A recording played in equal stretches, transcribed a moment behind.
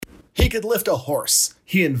He could lift a horse.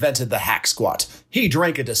 He invented the hack squat. He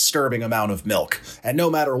drank a disturbing amount of milk. And no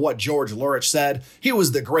matter what George Lurich said, he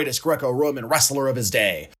was the greatest Greco-Roman wrestler of his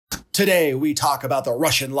day. Today, we talk about the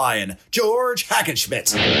Russian Lion, George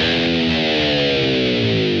Hackenschmidt.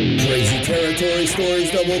 Crazy territory,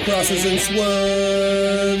 stories, double crosses, and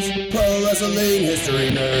swerves. Pro wrestling history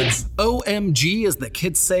nerds. OMG, as the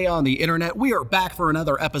kids say on the internet, we are back for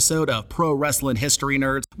another episode of Pro Wrestling History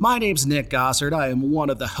Nerds. My name's Nick Gossard. I am one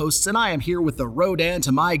of the hosts, and I am here with the Rodan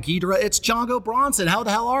to my Ghidra. It's Django Bronson. How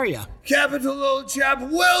the hell are you? Capital old chap,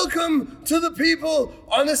 welcome to the people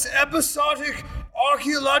on this episodic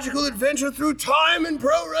archaeological adventure through time and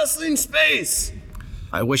pro wrestling space.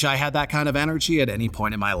 I wish I had that kind of energy at any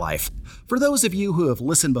point in my life. For those of you who have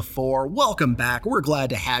listened before, welcome back. We're glad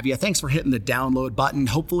to have you. Thanks for hitting the download button.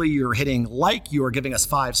 Hopefully you're hitting like, you are giving us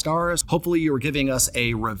 5 stars. Hopefully you're giving us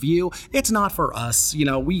a review. It's not for us. You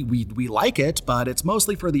know, we like it, but it's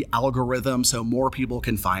mostly for the algorithm so more people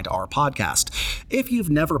can find our podcast. If you've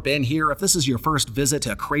never been here, if this is your first visit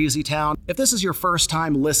to Crazy Town, if this is your first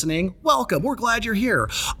time listening, welcome. We're glad you're here.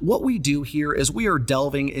 What we do here is we are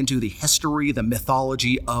delving into the history, the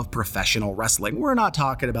mythology of professional wrestling. We're not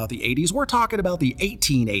talking about the 80s. We're talking about the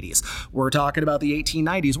 1880s. We're talking about the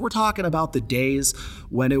 1890s. We're talking about the days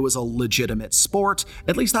when it was a legitimate sport.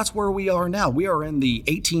 At least that's where we are now. We are in the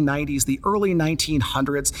 1890s, the early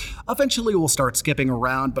 1900s. Eventually we'll start skipping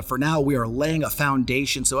around, but for now we are laying a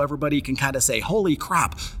foundation so everybody can kind of say, holy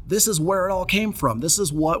crap, this is where it all came from. This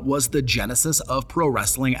is what was the genesis of pro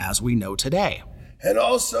wrestling as we know today. And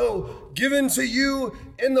also given to you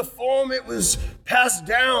in the form it was passed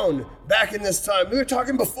down back in this time. We were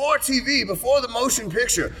talking before TV, before the motion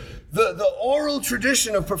picture. The oral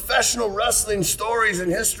tradition of professional wrestling stories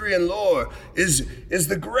and history and lore is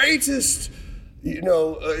the greatest. You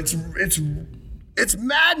know, it's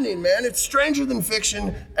maddening, man. It's stranger than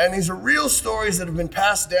fiction, and these are real stories that have been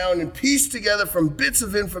passed down and pieced together from bits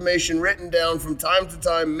of information written down from time to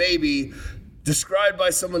time, maybe described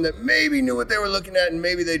by someone that maybe knew what they were looking at and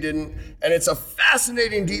maybe they didn't. And it's a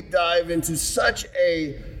fascinating deep dive into such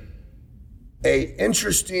a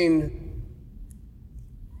interesting,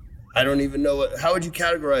 I don't even know how would you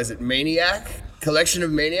categorize it? Maniac? Collection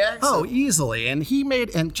of maniacs? Oh, easily. And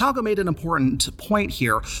Chago made an important point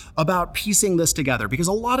here about piecing this together, because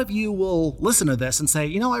a lot of you will listen to this and say,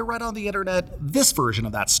 you know, I read on the internet this version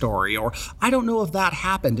of that story, or I don't know if that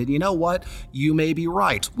happened. And you know what? You may be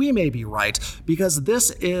right. We may be right, because this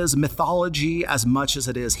is mythology as much as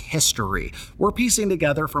it is history. We're piecing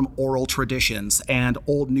together from oral traditions and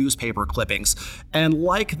old newspaper clippings. And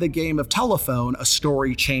like the game of telephone, a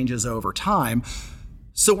story changes over time.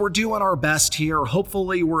 So we're doing our best here.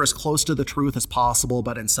 Hopefully we're as close to the truth as possible,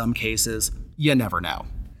 but in some cases, you never know.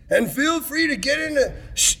 And feel free to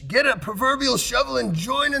get a proverbial shovel and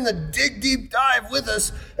join in the dig deep dive with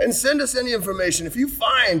us and send us any information. If you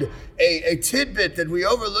find a tidbit that we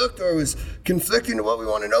overlooked or was conflicting to what we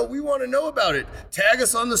want to know about it. Tag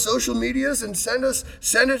us on the social medias and send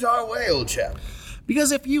it our way, old chap.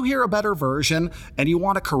 Because if you hear a better version and you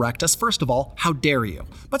want to correct us, first of all, how dare you?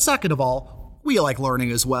 But second of all, we like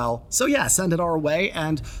learning as well. So yeah, send it our way.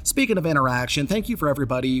 And speaking of interaction, thank you for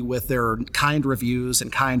everybody with their kind reviews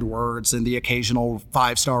and kind words and the occasional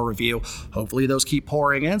 5-star review. Hopefully those keep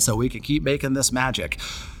pouring in so we can keep making this magic.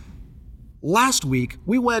 Last week,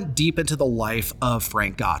 we went deep into the life of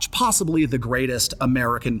Frank Gotch, possibly the greatest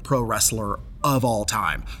American pro wrestler of all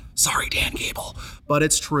time. Sorry, Dan Gable, but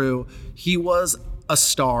it's true. He was a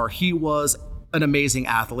star. He was an amazing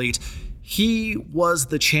athlete. He was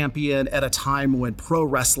the champion at a time when pro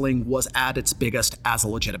wrestling was at its biggest as a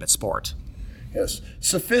legitimate sport. Yes,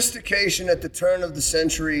 sophistication at the turn of the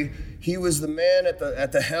century. He was the man at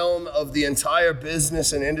the helm of the entire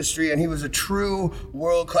business and industry, and he was a true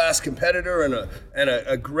world-class competitor and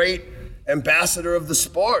a great ambassador of the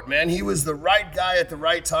sport, man. He was the right guy at the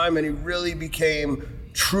right time, and he really became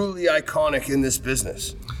truly iconic in this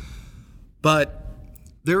business. But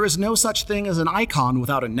there is no such thing as an icon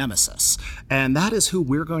without a nemesis, and that is who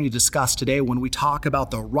we're going to discuss today when we talk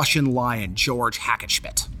about the Russian Lion, George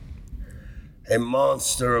Hackenschmidt. A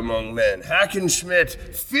monster among men.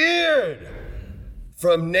 Hackenschmidt feared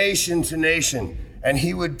from nation to nation, and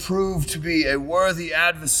he would prove to be a worthy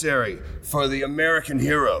adversary for the American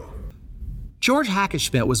hero. George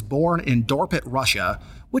Hackenschmidt was born in Dorpat, Russia,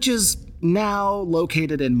 which is now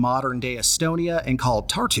located in modern-day Estonia and called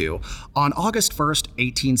Tartu, on August 1st,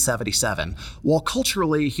 1877. While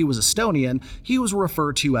culturally he was Estonian, he was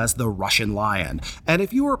referred to as the Russian Lion. And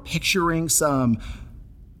if you were picturing some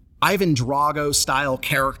Ivan Drago-style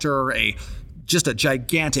character, a just a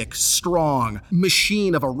gigantic, strong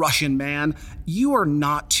machine of a Russian man, you are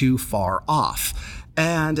not too far off.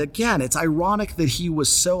 And again, it's ironic that he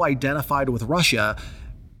was so identified with Russia.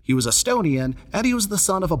 He was Estonian, and he was the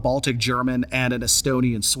son of a Baltic German and an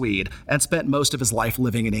Estonian Swede, and spent most of his life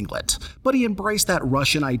living in England. But he embraced that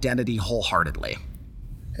Russian identity wholeheartedly.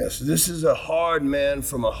 Yes, this is a hard man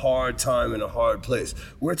from a hard time in a hard place.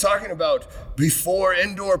 We're talking about before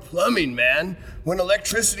indoor plumbing, man, when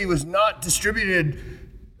electricity was not distributed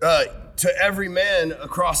to every man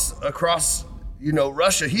across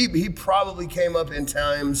Russia. He probably came up in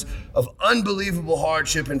times of unbelievable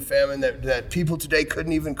hardship and famine that people today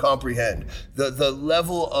couldn't even comprehend. The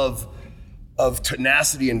level of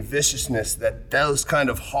tenacity and viciousness that those kind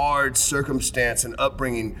of hard circumstance and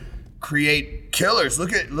upbringing create killers.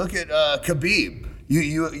 Look at Khabib.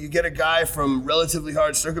 You get a guy from relatively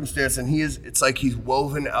hard circumstance, and it's like he's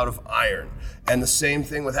woven out of iron. And the same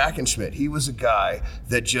thing with Hackenschmidt. He was a guy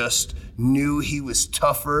that just knew he was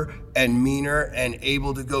tougher and meaner and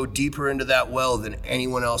able to go deeper into that well than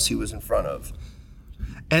anyone else he was in front of.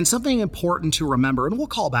 And something important to remember, and we'll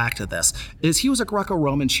call back to this, is he was a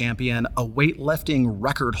Greco-Roman champion, a weightlifting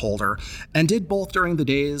record holder, and did both during the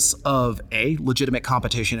days of legitimate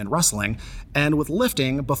competition in wrestling, and with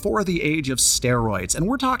lifting before the age of steroids. And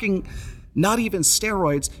we're talking not even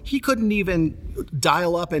steroids. He couldn't even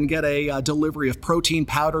dial up and get a delivery of protein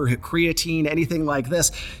powder, creatine, anything like this.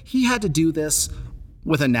 He had to do this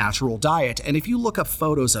with a natural diet. And if you look up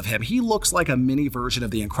photos of him, he looks like a mini version of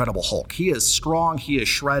the Incredible Hulk. He is strong, he is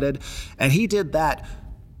shredded, and he did that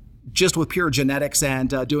just with pure genetics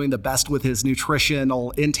and doing the best with his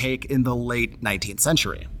nutritional intake in the late 19th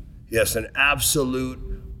century. Yes, an absolute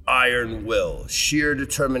iron will, sheer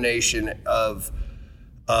determination of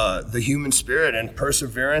the human spirit and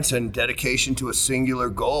perseverance and dedication to a singular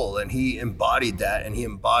goal. And he embodied that, and he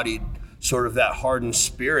embodied sort of that hardened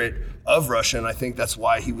spirit of Russia, and I think that's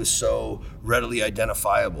why he was so readily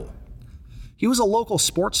identifiable. He was a local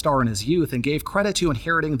sports star in his youth and gave credit to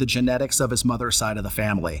inheriting the genetics of his mother's side of the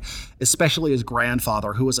family, especially his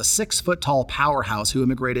grandfather, who was a 6-foot-tall powerhouse who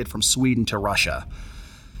immigrated from Sweden to Russia.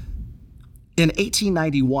 In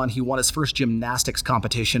 1891, he won his first gymnastics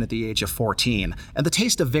competition at the age of 14, and the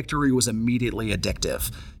taste of victory was immediately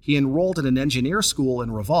addictive. He enrolled in an engineer school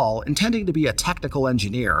in Reval, intending to be a technical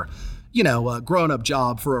engineer. A grown-up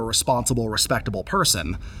job for a responsible, respectable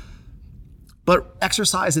person. But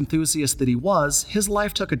exercise enthusiast that he was, his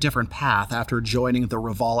life took a different path after joining the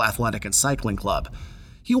Reval Athletic and Cycling Club.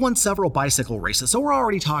 He won several bicycle races, so we're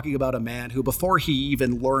already talking about a man who, before he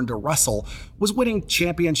even learned to wrestle, was winning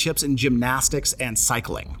championships in gymnastics and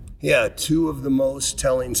cycling. Yeah, two of the most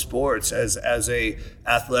telling sports as a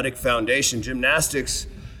athletic foundation. Gymnastics,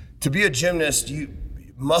 to be a gymnast,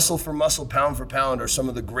 muscle for muscle, pound for pound, are some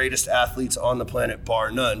of the greatest athletes on the planet,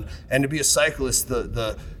 bar none. And to be a cyclist,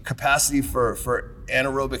 the capacity for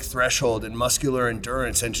anaerobic threshold and muscular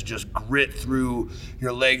endurance, and to just grit through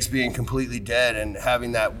your legs being completely dead and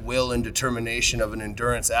having that will and determination of an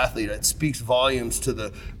endurance athlete, it speaks volumes to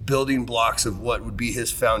the building blocks of what would be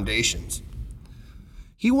his foundations.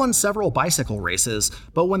 He won several bicycle races,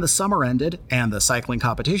 but when the summer ended and the cycling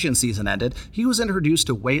competition season ended, he was introduced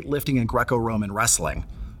to weightlifting and Greco-Roman wrestling.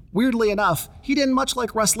 Weirdly enough, he didn't much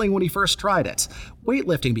like wrestling when he first tried it.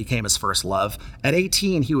 Weightlifting became his first love. At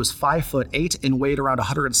 18, he was 5'8" and weighed around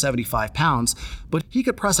 175 pounds, but he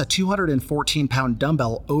could press a 214-pound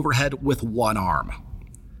dumbbell overhead with one arm.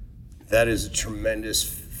 That is a tremendous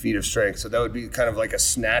feat of strength. So that would be kind of like a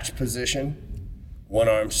snatch position,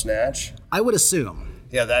 one-arm snatch? I would assume.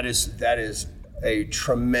 Yeah, that is a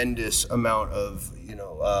tremendous amount of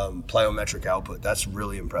plyometric output. That's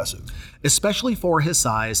really impressive, especially for his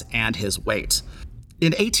size and his weight.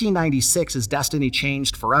 In 1896, his destiny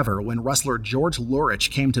changed forever when wrestler George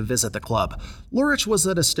Lurich came to visit the club. Lurich was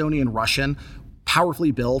an Estonian Russian,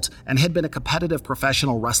 powerfully built, and had been a competitive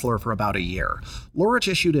professional wrestler for about a year. Lurich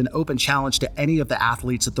issued an open challenge to any of the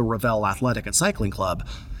athletes at the Revel Athletic and Cycling Club,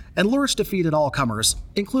 and Lurich defeated all comers,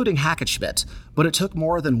 including Hackenschmidt, but it took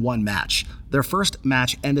more than one match. Their first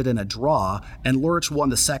match ended in a draw, and Lurich won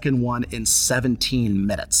the second one in 17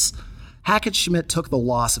 minutes. Hackenschmidt took the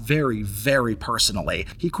loss very, very personally.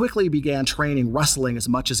 He quickly began training wrestling as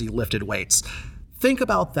much as he lifted weights. Think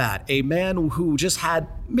about that, a man who just had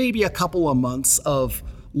maybe a couple of months of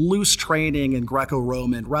loose training in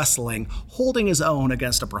Greco-Roman wrestling, holding his own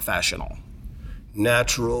against a professional.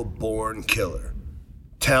 Natural born killer.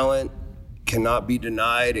 Talent cannot be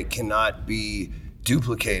denied. It cannot be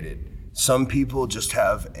duplicated. Some people just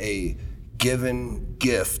have a given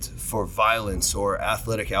gift for violence or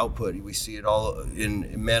athletic output. We see it all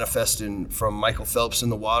in manifesting from Michael Phelps in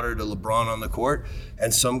the water to LeBron on the court.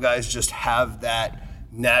 And some guys just have that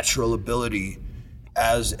natural ability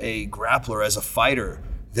as a grappler, as a fighter,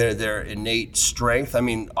 their innate strength. I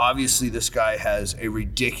mean, obviously this guy has a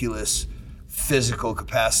ridiculous physical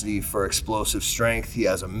capacity for explosive strength. He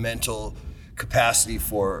has a mental capacity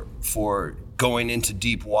for going into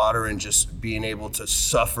deep water and just being able to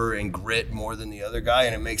suffer and grit more than the other guy.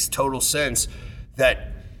 And it makes total sense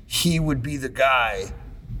that he would be the guy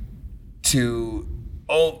to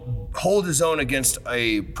hold his own against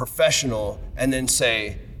a professional and then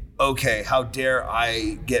say, okay, how dare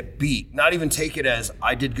I get beat? Not even take it as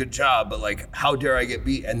I did good job, but like, how dare I get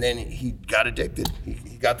beat? And then he got addicted.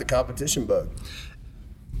 He got the competition bug.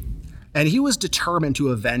 And he was determined to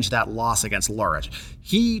avenge that loss against Lurich.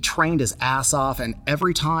 He trained his ass off, and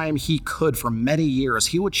every time he could for many years,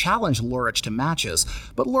 he would challenge Lurich to matches.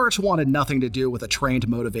 But Lurich wanted nothing to do with a trained,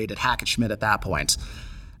 motivated Hackenschmidt at that point.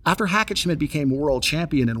 After Hackenschmidt became world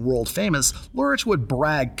champion and world famous, Lurich would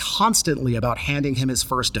brag constantly about handing him his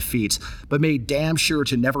first defeat, but made damn sure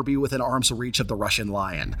to never be within arm's reach of the Russian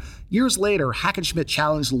Lion. Years later, Hackenschmidt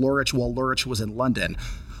challenged Lurich while Lurich was in London.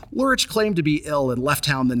 Lurich claimed to be ill and left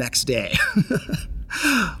town the next day.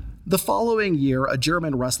 The following year, a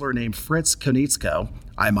German wrestler named Fritz Konietzko,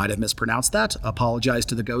 I might have mispronounced that, apologize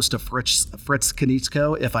to the ghost of Fritz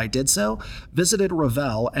Konietzko if I did so, visited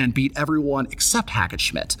Revel and beat everyone except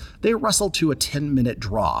Hackenschmidt. They wrestled to a 10-minute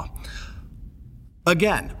draw.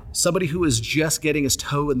 Again, somebody who is just getting his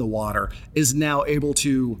toe in the water is now able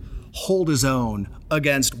to hold his own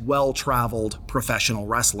against well-traveled professional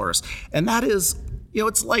wrestlers. And that is,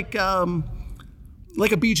 it's like a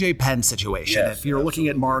BJ Penn situation. Yes, if you're looking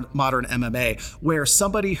at modern MMA, where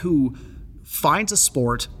somebody who finds a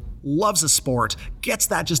sport, loves a sport, gets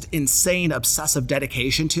that just insane obsessive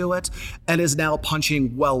dedication to it, and is now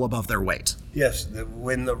punching well above their weight. Yes,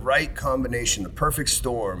 when the right combination, the perfect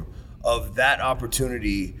storm of that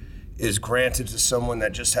opportunity is granted to someone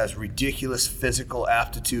that just has ridiculous physical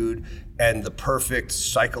aptitude and the perfect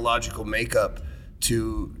psychological makeup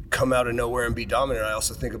to come out of nowhere and be dominant. I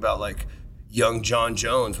also think about like young John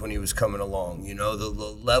Jones when he was coming along.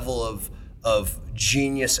 The level of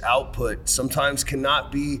genius output sometimes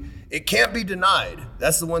can't be denied.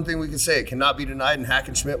 That's the one thing we can say. It cannot be denied, and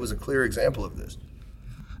Hackenschmidt was a clear example of this.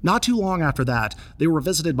 Not too long after that, they were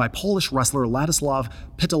visited by Polish wrestler Ladislav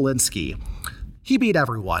Pytaliński. He beat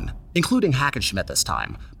everyone, including Hackenschmidt this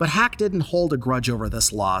time, but Hack didn't hold a grudge over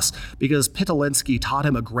this loss because Pytaliński taught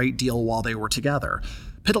him a great deal while they were together.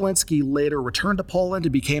 Pytaliński later returned to Poland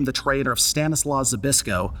and became the trainer of Stanislaw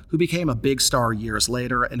Zbyszko, who became a big star years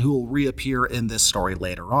later and who will reappear in this story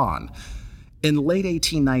later on. In late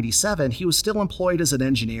 1897, he was still employed as an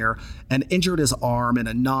engineer and injured his arm in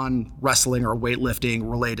a non-wrestling or weightlifting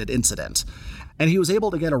related incident. And he was able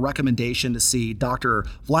to get a recommendation to see Dr.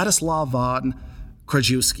 Vladislav von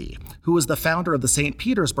Krajewski, who was the founder of the St.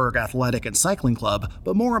 Petersburg Athletic and Cycling Club,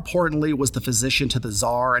 but more importantly was the physician to the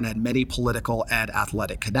Tsar and had many political and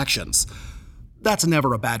athletic connections. That's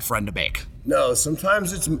never a bad friend to make. No,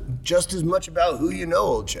 sometimes it's just as much about who you know,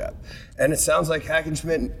 old chap. And it sounds like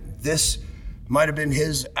Hackenschmidt, this might have been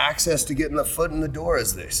his access to getting the foot in the door,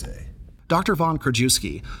 as they say. Dr. von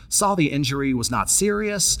Krajewski saw the injury was not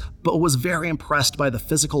serious, but was very impressed by the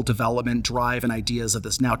physical development, drive, and ideas of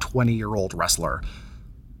this now 20-year-old wrestler.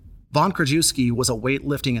 Von Krajewski was a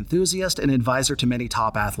weightlifting enthusiast and advisor to many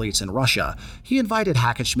top athletes in Russia. He invited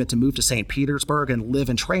Hackenschmidt to move to St. Petersburg and live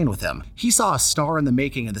and train with him. He saw a star in the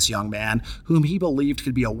making in this young man, whom he believed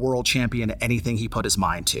could be a world champion at anything he put his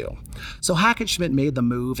mind to. So Hackenschmidt made the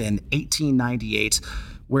move in 1898,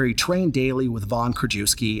 where he trained daily with von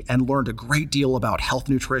Krajewski and learned a great deal about health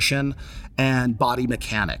nutrition and body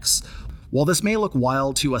mechanics. While this may look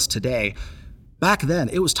wild to us today, back then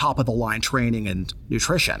it was top-of-the-line training and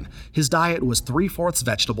nutrition. His diet was 3/4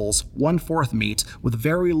 vegetables, 1/4 meat, with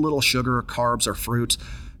very little sugar, carbs, or fruit,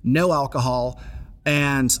 no alcohol,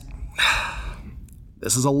 and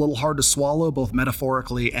this is a little hard to swallow, both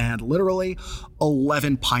metaphorically and literally,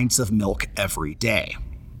 11 pints of milk every day.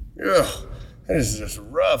 Ugh. That is just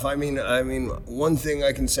rough. I mean, one thing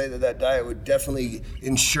I can say that diet would definitely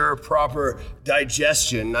ensure proper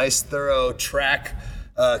digestion, nice thorough track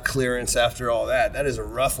clearance after all that. That is a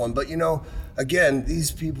rough one. But again,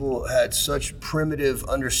 these people had such primitive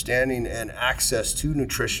understanding and access to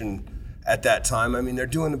nutrition at that time. I mean, they're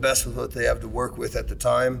doing the best with what they have to work with at the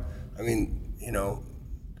time. I mean,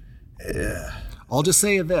 yeah. I'll just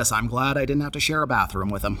say this, I'm glad I didn't have to share a bathroom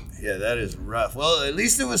with him. Yeah, that is rough. Well, at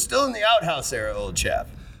least it was still in the outhouse era, old chap.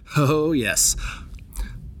 Oh, yes.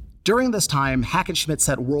 During this time, Hackenschmidt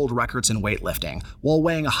set world records in weightlifting. While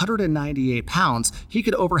weighing 198 pounds, he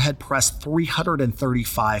could overhead press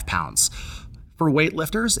 335 pounds. For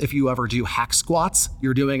weightlifters, if you ever do hack squats,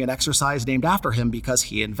 you're doing an exercise named after him because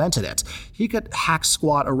he invented it. He could hack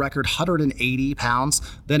squat a record 180 pounds,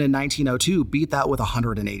 then in 1902 beat that with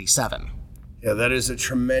 187. Yeah, that is a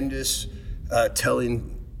tremendous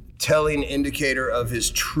telling indicator of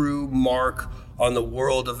his true mark on the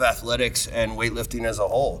world of athletics and weightlifting as a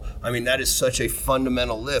whole. I mean, that is such a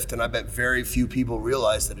fundamental lift, and I bet very few people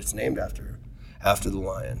realize that it's named after the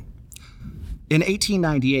lion. In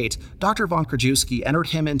 1898, Dr. von Krajewski entered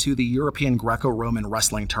him into the European Greco-Roman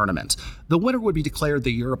wrestling tournament. The winner would be declared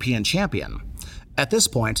the European champion. At this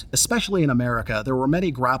point, especially in America, there were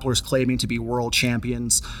many grapplers claiming to be world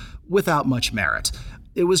champions without much merit.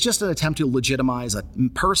 It was just an attempt to legitimize a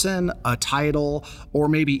person, a title, or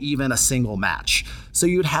maybe even a single match. So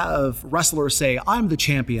you'd have wrestlers say, I'm the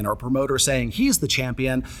champion, or promoter saying he's the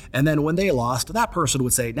champion, and then when they lost, that person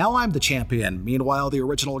would say, now I'm the champion. Meanwhile, the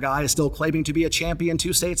original guy is still claiming to be a champion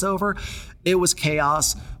 2 states over. It was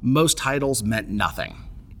chaos. Most titles meant nothing.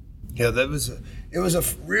 Yeah, it was a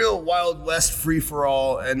real Wild West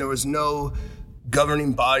free-for-all, and there was no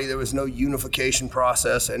governing body, there was no unification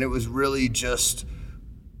process, and it was really just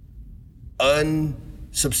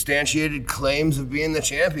unsubstantiated claims of being the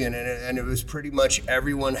champion, and it was pretty much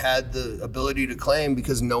everyone had the ability to claim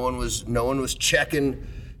because no one was checking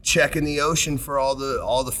the ocean for all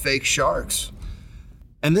the fake sharks.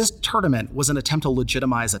 And this tournament was an attempt to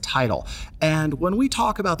legitimize a title. And when we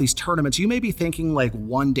talk about these tournaments, you may be thinking like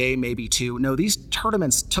 1 day, maybe 2. No, these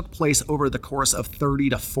tournaments took place over the course of 30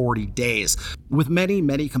 to 40 days, with many,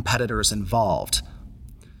 many competitors involved.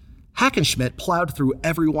 Hackenschmidt plowed through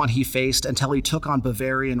everyone he faced until he took on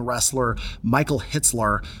Bavarian wrestler Michael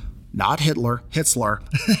Hitzler, not Hitler, Hitzler,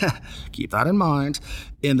 keep that in mind,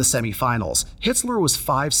 in the semifinals. Hitzler was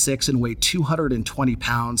 5'6" and weighed 220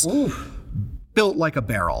 pounds, built like a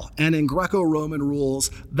barrel. And in Greco-Roman rules,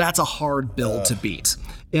 that's a hard build to beat.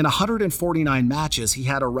 In 149 matches, he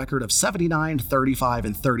had a record of 79, 35,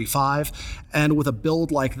 and 35. And with a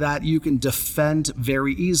build like that, you can defend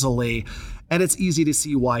very easily. And it's easy to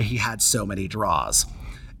see why he had so many draws.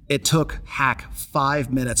 It took Hack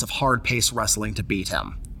 5 minutes of hard-paced wrestling to beat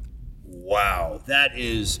him. Wow, that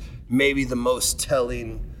is maybe the most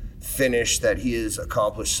telling finish that he has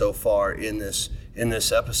accomplished so far in this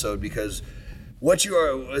episode, because what you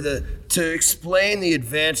are to explain the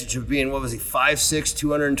advantage of being, what was he, 5'6",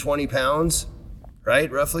 220 pounds,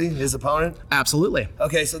 right, roughly, his opponent? Absolutely.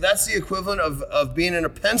 Okay, so that's the equivalent of being in a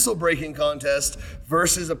pencil breaking contest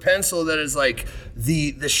versus a pencil that is like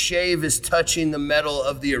the shave is touching the metal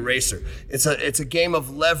of the eraser. It's a game of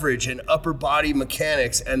leverage and upper body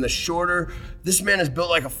mechanics, and the shorter, this man is built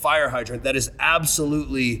like a fire hydrant. That is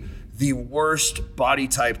absolutely the worst body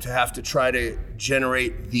type to have to try to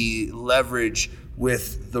generate the leverage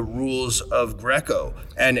with the rules of Greco.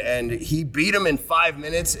 And he beat him in 5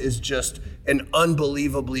 minutes is just an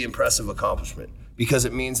unbelievably impressive accomplishment, because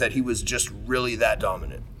it means that he was just really that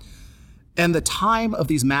dominant. And the time of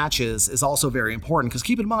these matches is also very important, because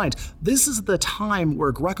keep in mind, this is the time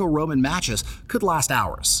where Greco-Roman matches could last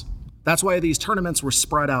hours. That's why these tournaments were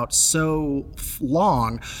spread out so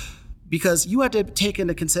long, because you had to take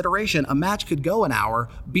into consideration a match could go an hour,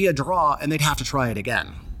 be a draw, and they'd have to try it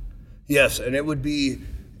again. Yes, and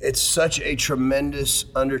it's such a tremendous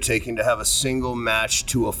undertaking to have a single match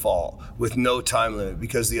to a fall with no time limit,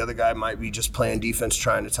 because the other guy might be just playing defense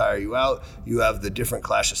trying to tire you out. You have the different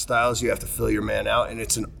clash of styles. You have to fill your man out, and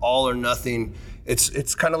it's an all or nothing.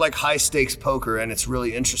 It's kind of like high stakes poker, and it's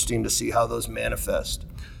really interesting to see how those manifest.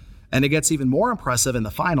 And it gets even more impressive in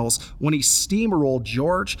the finals when he steamrolled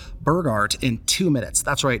George Burgart in 2 minutes.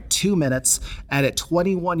 That's right, 2 minutes. And at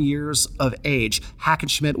 21 years of age,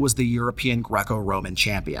 Hackenschmidt was the European Greco-Roman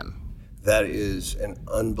champion. That is an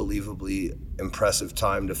unbelievably impressive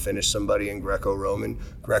time to finish somebody in Greco-Roman.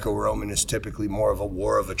 Greco-Roman is typically more of a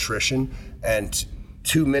war of attrition, and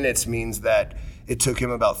 2 minutes means that it took him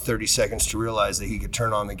about 30 seconds to realize that he could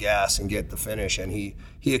turn on the gas and get the finish, and he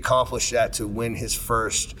accomplished that to win his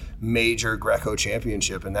first major Greco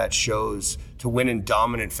championship, and that shows to win in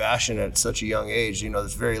dominant fashion at such a young age.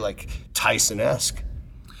 It's very like Tyson-esque.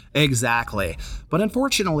 Exactly. But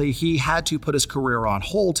unfortunately, he had to put his career on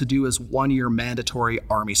hold to do his 1-year mandatory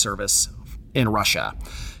army service in Russia.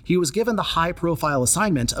 He was given the high-profile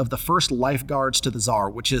assignment of the first lifeguards to the Tsar,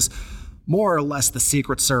 which is more or less the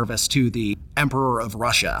Secret Service to the Emperor of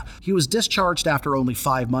Russia. He was discharged after only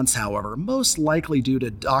 5 months, however, most likely due to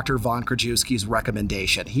Dr. von Krajewski's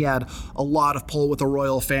recommendation. He had a lot of pull with the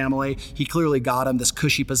royal family. He clearly got him this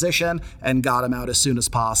cushy position and got him out as soon as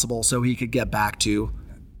possible so he could get back to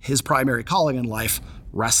his primary calling in life,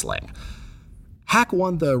 wrestling. Hack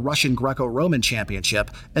won the Russian Greco-Roman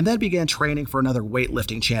Championship and then began training for another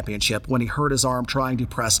weightlifting championship when he hurt his arm trying to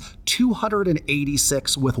press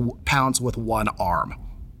 286 pounds with one arm.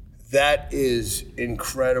 That is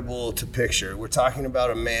incredible to picture. We're talking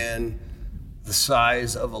about a man the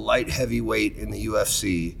size of a light heavyweight in the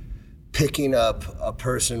UFC, picking up a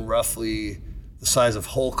person roughly the size of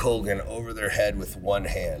Hulk Hogan over their head with one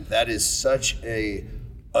hand. That is such a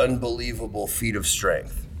unbelievable feat of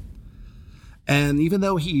strength. And even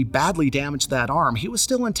though he badly damaged that arm, he was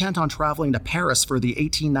still intent on traveling to Paris for the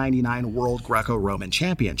 1899 World Greco-Roman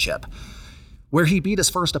Championship, where he beat his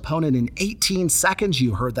first opponent in 18 seconds.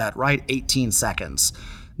 You heard that right, 18 seconds.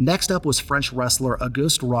 Next up was French wrestler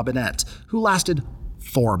Auguste Robinet, who lasted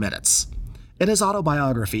 4 minutes. In his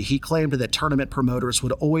autobiography, he claimed that tournament promoters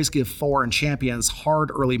would always give foreign champions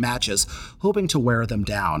hard early matches, hoping to wear them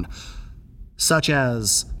down, such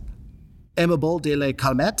as Aimable de la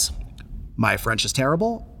Calmette, my French is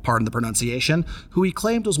terrible, pardon the pronunciation, who he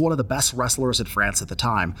claimed was one of the best wrestlers in France at the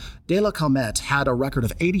time. De la Calmette had a record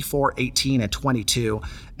of 84, 18, and 22,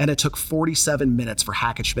 and it took 47 minutes for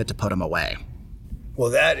Hackenschmidt to put him away. Well,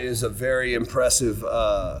 that is a very impressive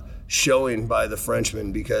showing by the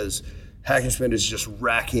Frenchman, because Hackenschmidt is just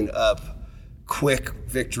racking up quick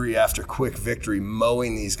victory after quick victory,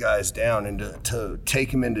 mowing these guys down, and to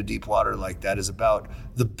take him into deep water like that is about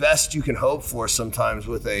the best you can hope for sometimes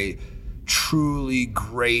with a truly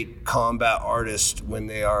great combat artist when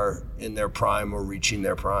they are in their prime or reaching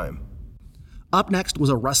their prime. Up next was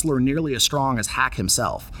a wrestler nearly as strong as Hack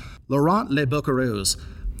himself, Laurent Le Bocareuse.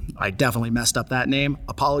 I definitely messed up that name.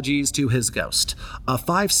 Apologies to his ghost. A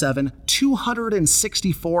 5'7",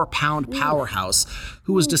 264-pound powerhouse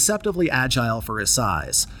who was deceptively agile for his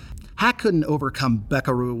size. Hack couldn't overcome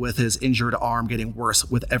Becaroux with his injured arm getting worse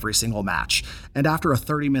with every single match. And after a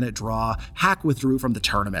 30-minute draw, Hack withdrew from the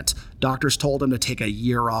tournament. Doctors told him to take a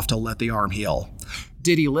year off to let the arm heal.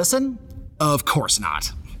 Did he listen? Of course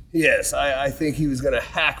not. Yes, I think he was going to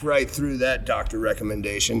hack right through that doctor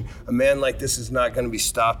recommendation. A man like this is not going to be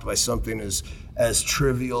stopped by something as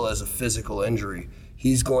trivial as a physical injury.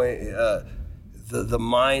 He's going. The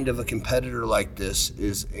mind of a competitor like this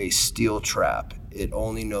is a steel trap. It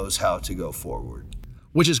only knows how to go forward.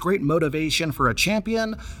 Which is great motivation for a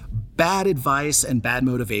champion, bad advice and bad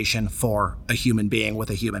motivation for a human being with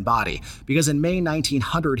a human body. Because in May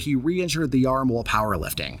 1900, he re-injured the arm while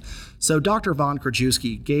powerlifting. So Dr. von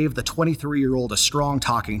Krajewski gave the 23-year-old a strong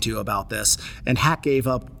talking to about this, and Hack gave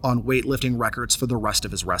up on weightlifting records for the rest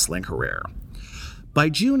of his wrestling career. By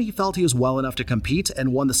June, he felt he was well enough to compete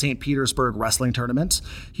and won the St. Petersburg wrestling tournament.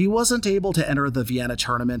 He wasn't able to enter the Vienna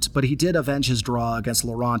tournament, but he did avenge his draw against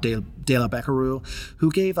Laurent de la Becaroux, who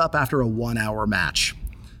gave up after a 1-hour match.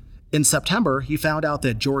 In September, he found out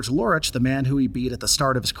that George Lurich, the man who he beat at the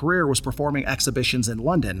start of his career, was performing exhibitions in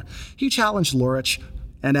London. He challenged Lurich,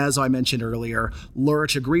 and as I mentioned earlier,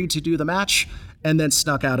 Lurich agreed to do the match and then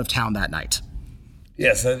snuck out of town that night.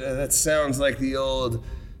 Yes, that sounds like the old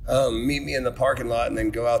meet me in the parking lot and then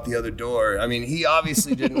go out the other door. I mean, he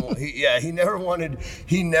obviously didn't. He never wanted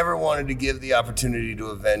to give the opportunity to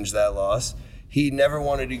avenge that loss. He never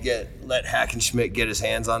wanted to let Hackenschmidt get his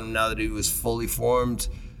hands on him now that he was fully formed,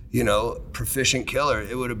 proficient killer.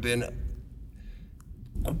 It would have been.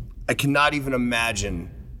 I cannot even imagine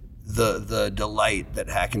the delight that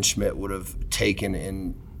Hackenschmidt would have taken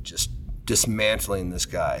in just dismantling this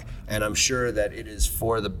guy. And I'm sure that it is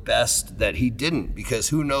for the best that he didn't, because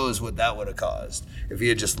who knows what that would have caused if he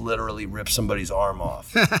had just literally ripped somebody's arm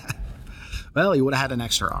off. Well, he would have had an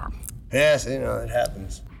extra arm. Yes, it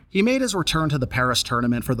happens. He made his return to the Paris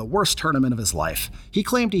tournament for the worst tournament of his life. He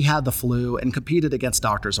claimed he had the flu and competed against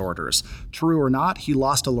doctor's orders. True or not, he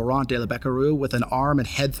lost to Laurent de la Becaroux with an arm and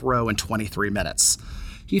head throw in 23 minutes.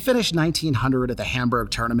 He finished 1900 at the Hamburg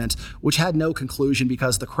tournament, which had no conclusion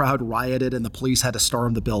because the crowd rioted and the police had to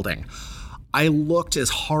storm the building. I looked as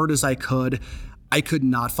hard as I could. I could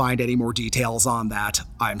not find any more details on that.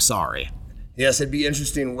 I'm sorry. Yes, it'd be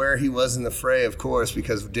interesting where he was in the fray, of course,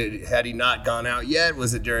 because had he not gone out yet?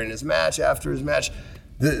 Was it during his match, after his match?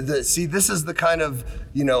 See, this is the kind of,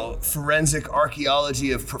 forensic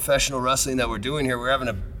archaeology of professional wrestling that we're doing here. We're having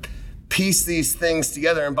to piece these things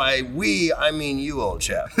together, and by we, I mean you, old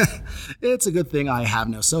chap. It's a good thing I have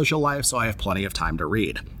no social life, so I have plenty of time to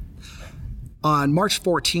read. On March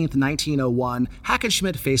 14th, 1901,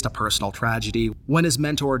 Hackenschmidt faced a personal tragedy when his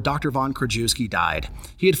mentor, Dr. von Krajewski, died.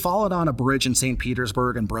 He had fallen on a bridge in St.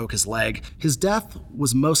 Petersburg and broke his leg. His death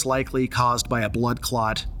was most likely caused by a blood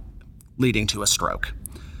clot, leading to a stroke.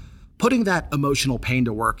 Putting that emotional pain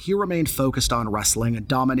to work, he remained focused on wrestling and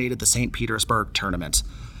dominated the St. Petersburg tournament.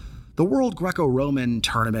 The World Greco-Roman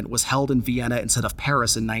tournament was held in Vienna instead of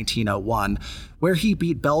Paris in 1901, where he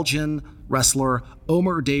beat Belgian wrestler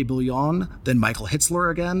Omer de Bouillon, then Michael Hitzler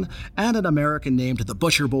again, and an American named the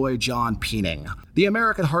Butcher Boy John Peening. The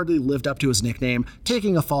American hardly lived up to his nickname,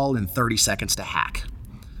 taking a fall in 30 seconds to Hack.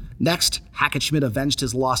 Next, Hackenschmidt avenged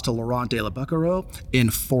his loss to Laurent de la Bucquereau in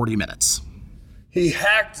 40 minutes. He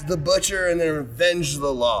hacked the Butcher and then avenged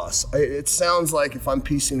the loss. It sounds like, if I'm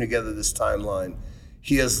piecing together this timeline,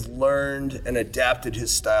 he has learned and adapted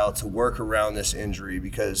his style to work around this injury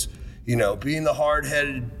because, being the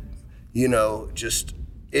hard-headed, just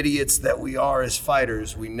idiots that we are as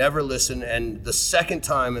fighters, we never listen. And the second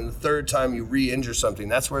time and the third time you re-injure something,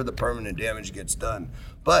 that's where the permanent damage gets done.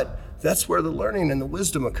 But that's where the learning and the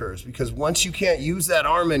wisdom occurs, because once you can't use that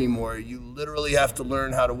arm anymore, you literally have to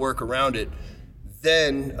learn how to work around it.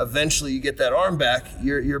 Then eventually you get that arm back,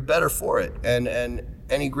 you're better for it. And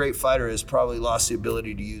any great fighter has probably lost the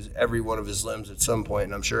ability to use every one of his limbs at some point.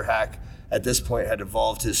 And I'm sure Hack at this point had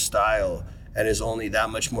evolved his style and is only that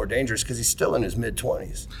much more dangerous because he's still in his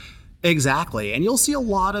mid-20s. Exactly. And you'll see a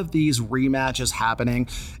lot of these rematches happening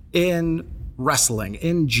in wrestling,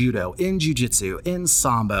 in judo, in jiu-jitsu, in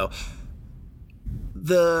sambo.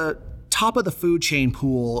 The top of the food chain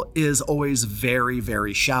pool is always very,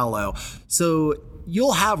 very shallow. So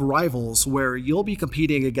you'll have rivals where you'll be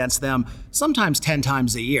competing against them sometimes 10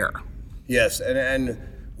 times a year. Yes, and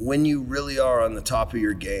when you really are on the top of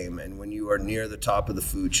your game and when you are near the top of the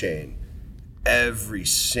food chain, every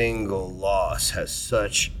single loss has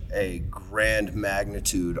such a grand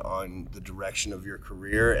magnitude on the direction of your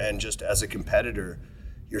career. And just as a competitor,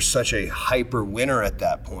 you're such a hyper winner at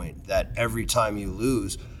that point that every time you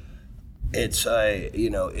lose, it's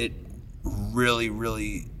it really,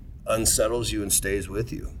 really unsettles you and stays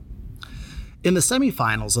with you. In the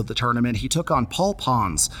semifinals of the tournament, he took on Paul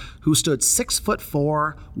Pons, who stood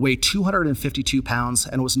 6'4", weighed 252 pounds,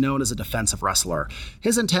 and was known as a defensive wrestler.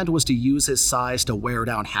 His intent was to use his size to wear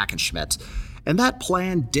down Hackenschmidt. And that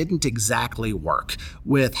plan didn't exactly work,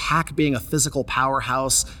 with Hack being a physical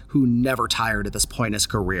powerhouse who never tired at this point in his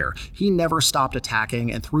career. He never stopped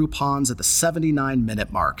attacking and threw Pons at the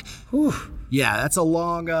 79-minute mark. Whew. Yeah, that's a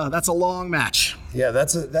long match. Yeah,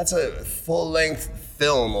 that's a full-length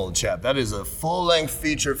film, old chap. That is a full-length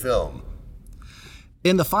feature film.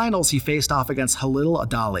 In the finals, he faced off against Halil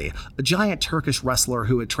Adali, a giant Turkish wrestler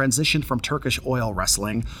who had transitioned from Turkish oil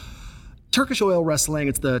wrestling. Turkish oil wrestling,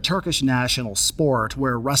 it's the Turkish national sport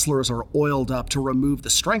where wrestlers are oiled up to remove the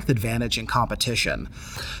strength advantage in competition.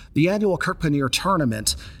 The annual Kirkpanir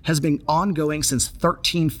tournament has been ongoing since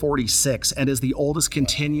 1346 and is the oldest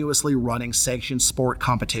continuously running sanctioned sport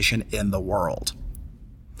competition in the world.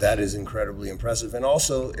 That is incredibly impressive. And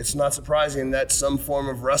also, it's not surprising that some form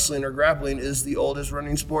of wrestling or grappling is the oldest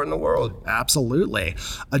running sport in the world. Absolutely.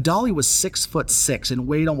 Adali was 6'6" and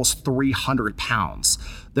weighed almost 300 pounds.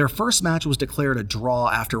 Their first match was declared a draw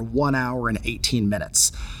after 1 hour and 18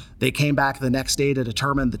 minutes. They came back the next day to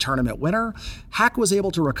determine the tournament winner. Hack was able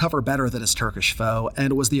to recover better than his Turkish foe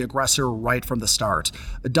and was the aggressor right from the start.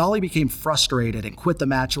 Adali became frustrated and quit the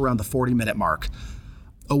match around the 40-minute mark.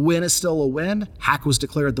 A win is still a win. Hack was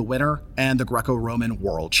declared the winner and the Greco-Roman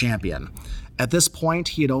world champion. At this point,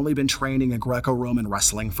 he had only been training in Greco-Roman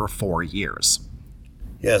wrestling for 4 years.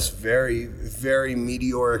 Yes, very, very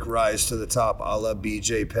meteoric rise to the top, a la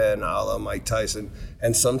BJ Penn, a la Mike Tyson.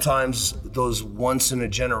 And sometimes those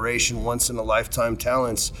once-in-a-generation, once-in-a-lifetime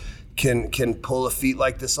talents can pull a feat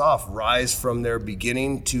like this off, rise from their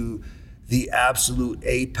beginning to the absolute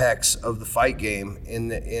apex of the fight game in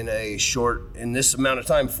this amount of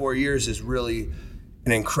time. 4 years is really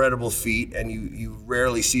an incredible feat, and you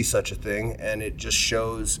rarely see such a thing. And it just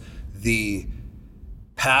shows the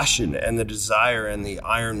passion and the desire and the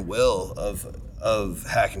iron will of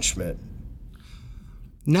Hackenschmidt.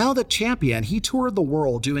 Now the champion, he toured the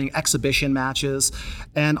world doing exhibition matches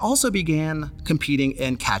and also began competing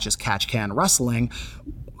in Catch as Catch Can wrestling,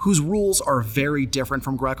 whose rules are very different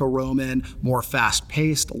from Greco-Roman, more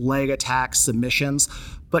fast-paced, leg attacks, submissions.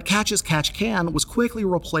 But Catch as Catch Can was quickly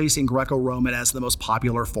replacing Greco-Roman as the most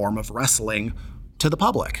popular form of wrestling to the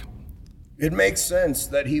public. It makes sense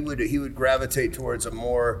that he would gravitate towards a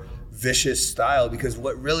more vicious style, because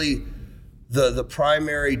what really the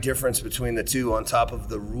primary difference between the two, on top of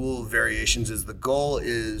the rule variations, is the goal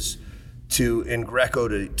is in Greco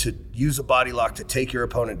to use a body lock to take your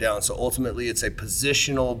opponent down. So ultimately it's a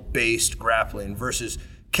positional based grappling versus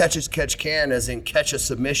catch as catch can, as in catch a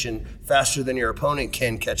submission faster than your opponent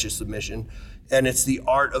can catch a submission. And it's the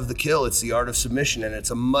art of the kill. It's the art of submission. And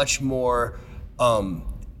it's a much more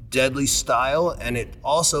deadly style. And it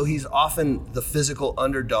also, he's often the physical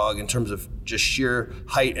underdog in terms of just sheer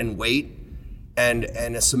height and weight. And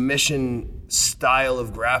a submission style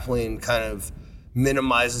of grappling kind of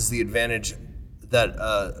minimizes the advantage that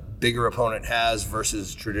a bigger opponent has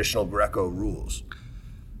versus traditional Greco rules.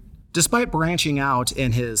 Despite branching out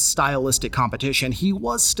in his stylistic competition, he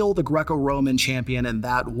was still the Greco-Roman champion, and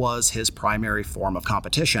that was his primary form of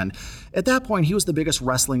competition. At that point, he was the biggest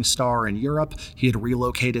wrestling star in Europe. He had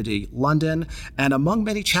relocated to London, and among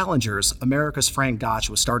many challengers, America's Frank Gotch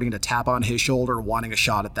was starting to tap on his shoulder, wanting a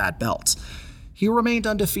shot at that belt. He remained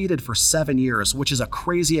undefeated for 7 years, which is a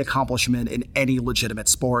crazy accomplishment in any legitimate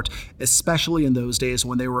sport, especially in those days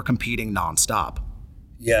when they were competing nonstop.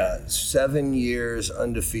 Yeah, 7 years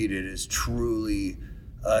undefeated is truly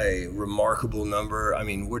a remarkable number. I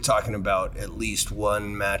mean, we're talking about at least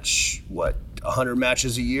one match, 100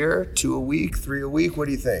 matches a year, 2 a week, 3 a week? What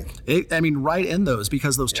do you think? Right in those,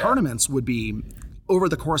 because those tournaments would be over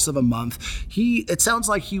the course of a month. It sounds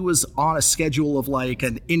like he was on a schedule of like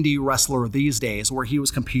an indie wrestler these days, where he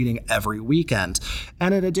was competing every weekend.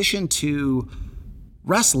 And in addition to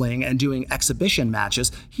wrestling and doing exhibition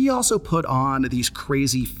matches, he also put on these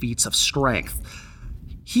crazy feats of strength.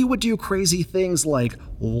 He would do crazy things like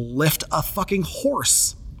lift a fucking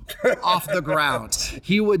horse off the ground.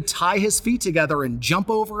 He would tie his feet together and jump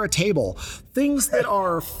over a table. Things that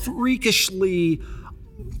are freakishly,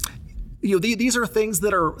 these are things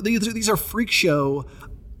that are, these are freak show.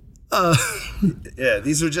 Yeah,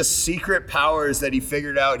 these are just secret powers that he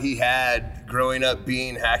figured out he had growing up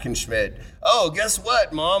being Hackenschmidt. Oh, guess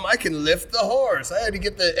what, Mom? I can lift the horse. I had to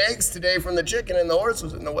get the eggs today from the chicken and the horse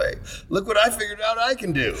was in the way. Look what I figured out I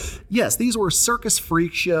can do. Yes, these were circus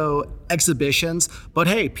freak show exhibitions, but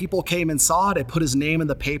hey, people came and saw it. It put his name in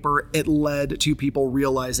the paper. It led to people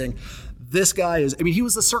realizing this guy he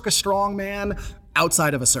was the circus strongman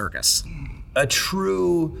outside of a circus. A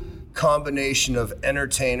true combination of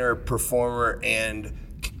entertainer, performer, and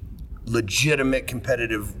legitimate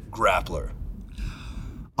competitive grappler.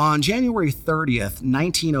 On January 30th,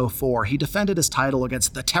 1904, he defended his title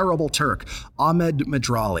against the Terrible Turk, Ahmed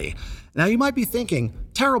Medrali. Now you might be thinking,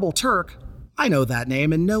 Terrible Turk? I know that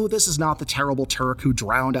name, and no, this is not the Terrible Turk who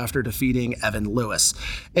drowned after defeating Evan Lewis.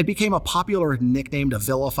 It became a popular nickname to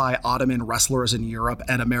vilify Ottoman wrestlers in Europe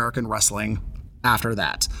and American wrestling after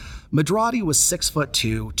that. Medrali was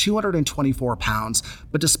 6'2", 224 pounds,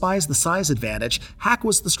 but despite the size advantage, Hack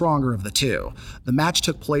was the stronger of the two. The match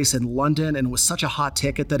took place in London and was such a hot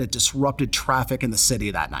ticket that it disrupted traffic in the city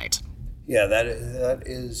that night. Yeah, that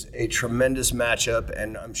is a tremendous matchup,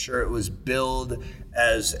 and I'm sure it was billed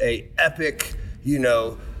as a epic,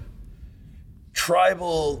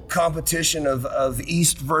 tribal competition of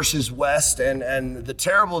East versus West, and the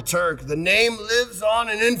Terrible Turk, the name lives on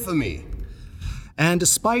in infamy. And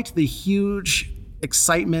despite the huge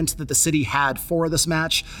excitement that the city had for this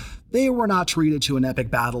match, they were not treated to an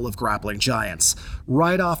epic battle of grappling giants.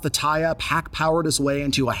 Right off the tie-up, Hack powered his way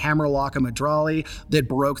into a hammerlock of Medrali that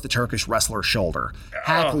broke the Turkish wrestler's shoulder.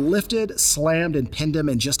 Hack lifted, slammed, and pinned him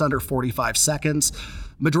in just under 45 seconds.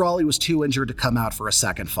 Medrali was too injured to come out for a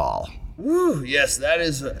second fall. Woo, yes, that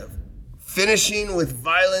is finishing with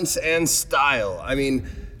violence and style. I mean,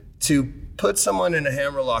 to put someone in a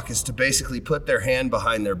hammerlock is to basically put their hand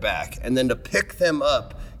behind their back, and then to pick them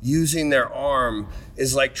up using their arm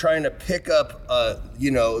is like trying to pick up,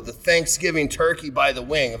 the Thanksgiving turkey by the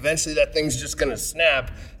wing. Eventually that thing's just gonna snap,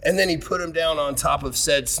 and then he put him down on top of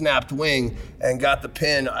said snapped wing and got the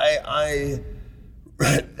pin.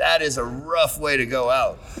 That is a rough way to go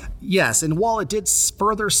out. Yes, and while it did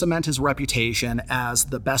further cement his reputation as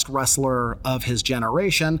the best wrestler of his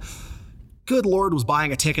generation, good Lord was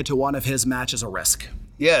buying a ticket to one of his matches a risk.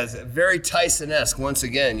 Yeah, it's very Tyson-esque once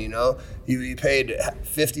again, You paid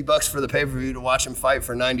 $50 for the pay-per-view to watch him fight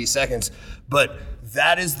for 90 seconds, but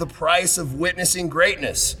that is the price of witnessing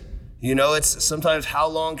greatness. It's sometimes how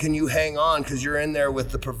long can you hang on because you're in there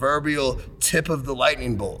with the proverbial tip of the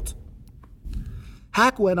lightning bolt.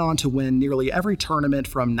 Hack went on to win nearly every tournament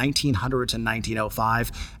from 1900 to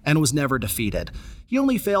 1905 and was never defeated. He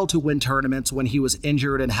only failed to win tournaments when he was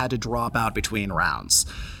injured and had to drop out between rounds.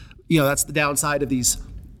 That's the downside of these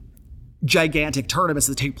gigantic tournaments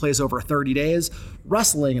that take place over 30 days.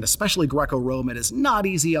 Wrestling, and especially Greco-Roman, is not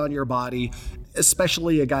easy on your body,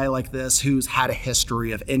 especially a guy like this who's had a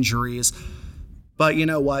history of injuries. But you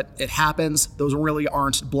know what? It happens. Those really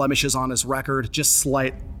aren't blemishes on his record, just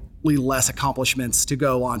slightly less accomplishments to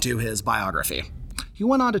go onto his biography. He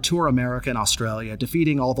went on to tour America and Australia,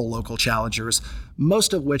 defeating all the local challengers,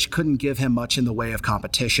 most of which couldn't give him much in the way of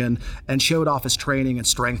competition, and showed off his training and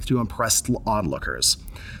strength to impress onlookers.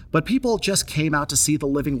 But people just came out to see the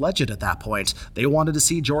living legend at that point. They wanted to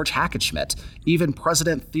see George Hackenschmidt. Even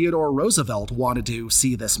President Theodore Roosevelt wanted to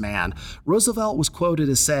see this man. Roosevelt was quoted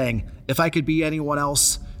as saying, "If I could be anyone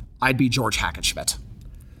else, I'd be George Hackenschmidt."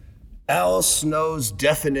 Al Snow's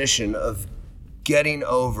definition of getting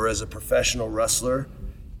over as a professional wrestler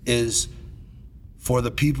is for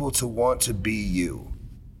the people to want to be you.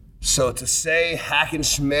 So to say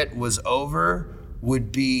Hackenschmidt was over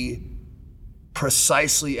would be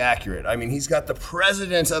precisely accurate. I mean, he's got the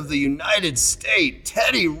President of the United States,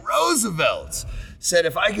 Teddy Roosevelt, said,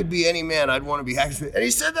 if I could be any man, I'd want to be Hackenschmidt. And he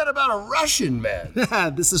said that about a Russian man.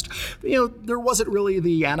 This is, there wasn't really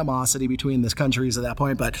the animosity between these countries at that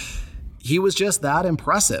point, but he was just that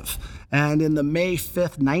impressive. And in the May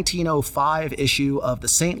 5th, 1905 issue of the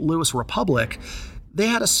St. Louis Republic, they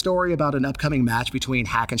had a story about an upcoming match between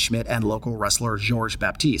Hackenschmidt and local wrestler Georges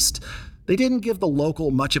Baptiste. They didn't give the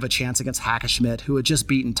local much of a chance against Hackenschmidt, who had just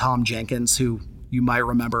beaten Tom Jenkins, who you might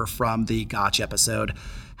remember from the Gotch episode.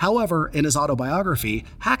 However, in his autobiography,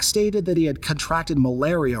 Hack stated that he had contracted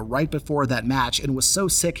malaria right before that match and was so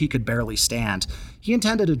sick he could barely stand. He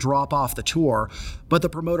intended to drop off the tour, but the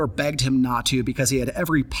promoter begged him not to because he had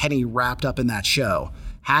every penny wrapped up in that show.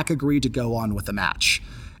 Hack agreed to go on with the match.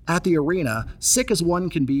 At the arena, sick as one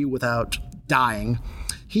can be without dying,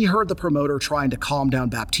 he heard the promoter trying to calm down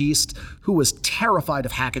Baptiste, who was terrified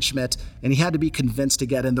of Hackenschmidt, and he had to be convinced to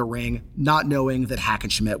get in the ring, not knowing that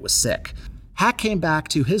Hackenschmidt was sick. Hack came back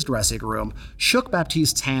to his dressing room, shook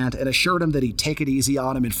Baptiste's hand, and assured him that he'd take it easy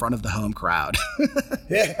on him in front of the home crowd.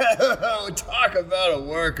 Yeah, talk about a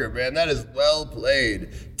worker, man. That is well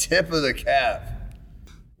played. Tip of the cap.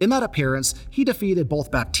 In that appearance, he defeated both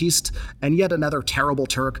Baptiste and yet another terrible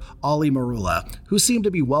Turk, Ali Marula, who seemed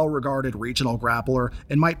to be well-regarded regional grappler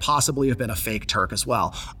and might possibly have been a fake Turk as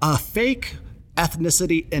well. A fake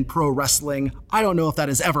ethnicity in pro wrestling, I don't know if that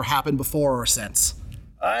has ever happened before or since.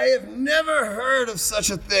 I have never heard of such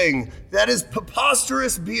a thing. That is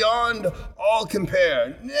preposterous beyond all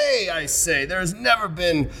compare. Nay, I say, there has never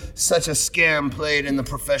been such a scam played in the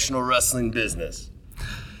professional wrestling business.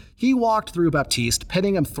 He walked through Baptiste,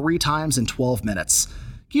 pinning him 3 times in 12 minutes.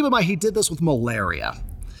 Keep in mind, he did this with malaria.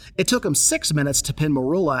 It took him 6 minutes to pin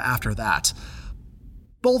Marula after that.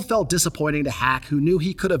 Both felt disappointing to Hack, who knew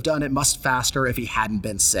he could have done it much faster if he hadn't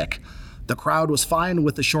been sick. The crowd was fine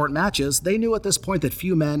with the short matches. They knew at this point that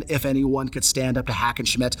few men, if anyone, could stand up to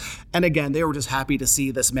Hackenschmidt, and again, they were just happy to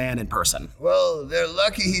see this man in person. Well, they're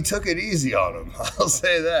lucky he took it easy on them, I'll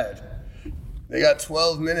say that. They got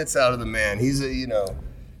 12 minutes out of the man. He's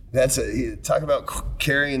talk about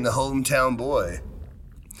carrying the hometown boy.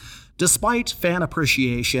 Despite fan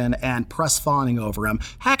appreciation and press fawning over him,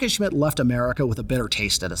 Hackenschmidt left America with a bitter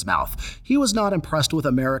taste in his mouth. He was not impressed with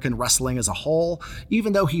American wrestling as a whole,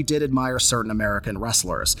 even though he did admire certain American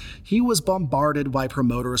wrestlers. He was bombarded by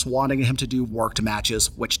promoters wanting him to do worked matches,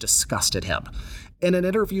 which disgusted him. In an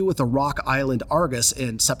interview with the Rock Island Argus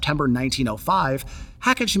in September 1905,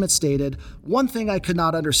 Hackenschmidt stated, "One thing I could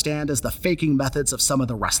not understand is the faking methods of some of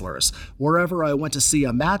the wrestlers. Wherever I went to see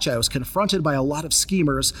a match, I was confronted by a lot of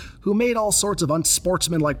schemers who made all sorts of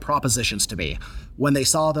unsportsmanlike propositions to me. When they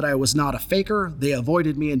saw that I was not a faker, they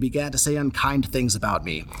avoided me and began to say unkind things about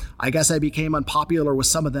me. I guess I became unpopular with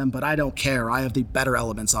some of them, but I don't care. I have the better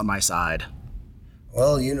elements on my side."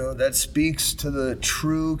 Well, that speaks to the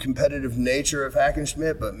true competitive nature of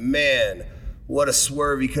Hackenschmidt, but man, what a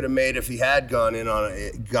swerve he could have made if he had gone in on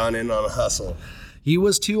a hustle. He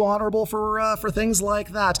was too honorable for things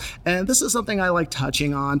like that. And this is something I like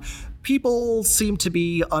touching on. People seem to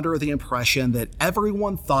be under the impression that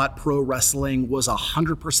everyone thought pro wrestling was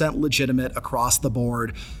 100% legitimate across the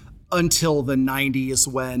board until the 90s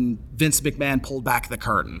when Vince McMahon pulled back the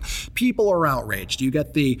curtain. People are outraged. You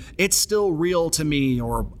get the, "it's still real to me,"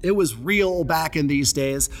 or "it was real back in these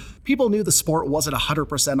days." People knew the sport wasn't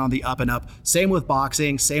 100% on the up and up. Same with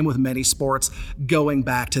boxing, same with many sports, going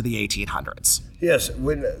back to the 1800s. Yes,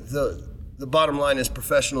 when the bottom line is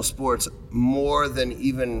professional sports, more than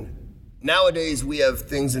even nowadays, we have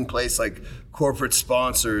things in place like corporate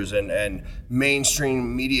sponsors and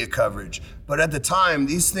mainstream media coverage. But at the time,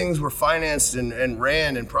 these things were financed and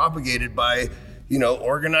ran and propagated by,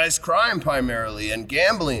 organized crime primarily and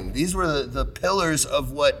gambling. These were the pillars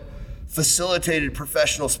of what facilitated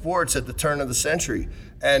professional sports at the turn of the century.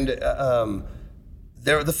 And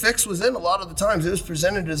the fix was in a lot of the times. It was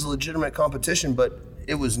presented as a legitimate competition, but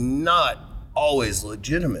it was not always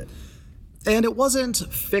legitimate. And it wasn't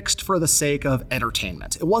fixed for the sake of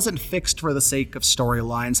entertainment. It wasn't fixed for the sake of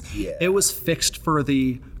storylines. Yeah. It was fixed for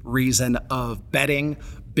the reason of betting,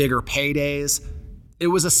 bigger paydays. It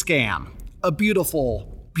was a scam. A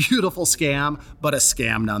beautiful, beautiful scam, but a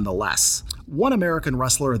scam nonetheless. One American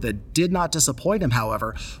wrestler that did not disappoint him,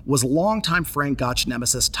 however, was longtime Frank Gotch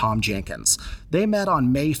nemesis Tom Jenkins. They met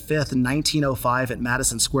on May 5th, 1905 at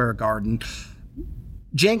Madison Square Garden.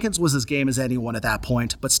 Jenkins was as game as anyone at that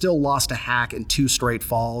point, but still lost to Hack in 2 straight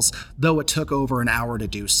falls, though it took over an hour to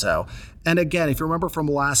do so. And again, if you remember from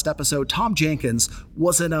last episode, Tom Jenkins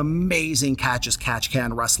was an amazing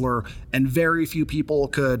catch-as-catch-can wrestler, and very few people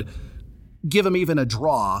could give him even a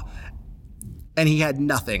draw, and he had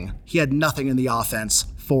nothing. He had nothing in the offense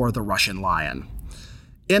for the Russian Lion.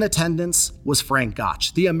 In attendance was Frank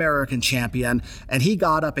Gotch, the American champion, and he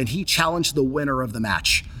got up and he challenged the winner of the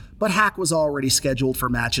match. But Hack was already scheduled for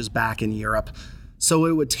matches back in Europe, so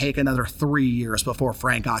it would take another 3 years before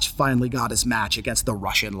Frank Gotch finally got his match against the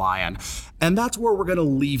Russian Lion. And that's where we're going to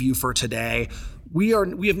leave you for today. We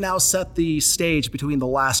have now set the stage between the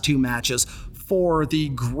last 2 matches for the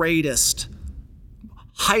greatest,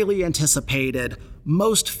 highly anticipated,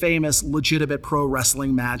 most famous legitimate pro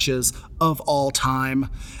wrestling matches of all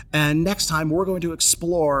time. And next time we're going to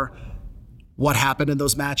explore what happened in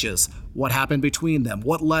those matches, what happened between them,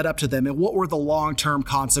 what led up to them, and what were the long-term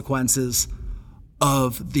consequences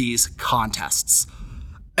of these contests.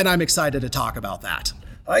 And I'm excited to talk about that.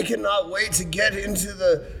 I cannot wait to get into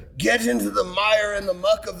the mire and the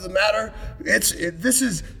muck of the matter. This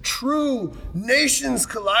is true nations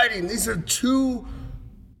colliding. These are 2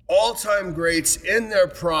 all-time greats in their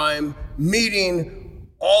prime meeting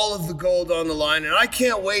all of the gold on the line, and I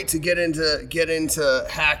can't wait to get into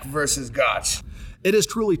Hack versus Gotch. It is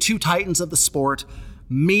truly 2 titans of the sport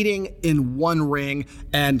meeting in one ring,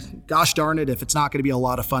 and gosh darn it if it's not going to be a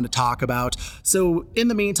lot of fun to talk about. So in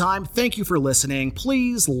the meantime, thank you for listening.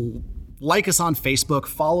 Please like us on Facebook,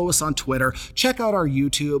 follow us on Twitter, check out our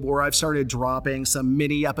YouTube where I've started dropping some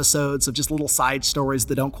mini episodes of just little side stories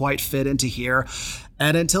that don't quite fit into here.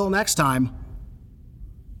 And until next time,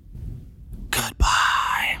 goodbye.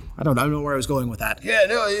 I don't know where I was going with that. Yeah,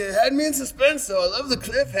 no, it had me in suspense, though. I love the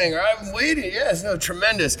cliffhanger. I'm waiting. Yes, no,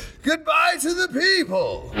 tremendous. Goodbye to the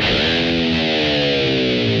people.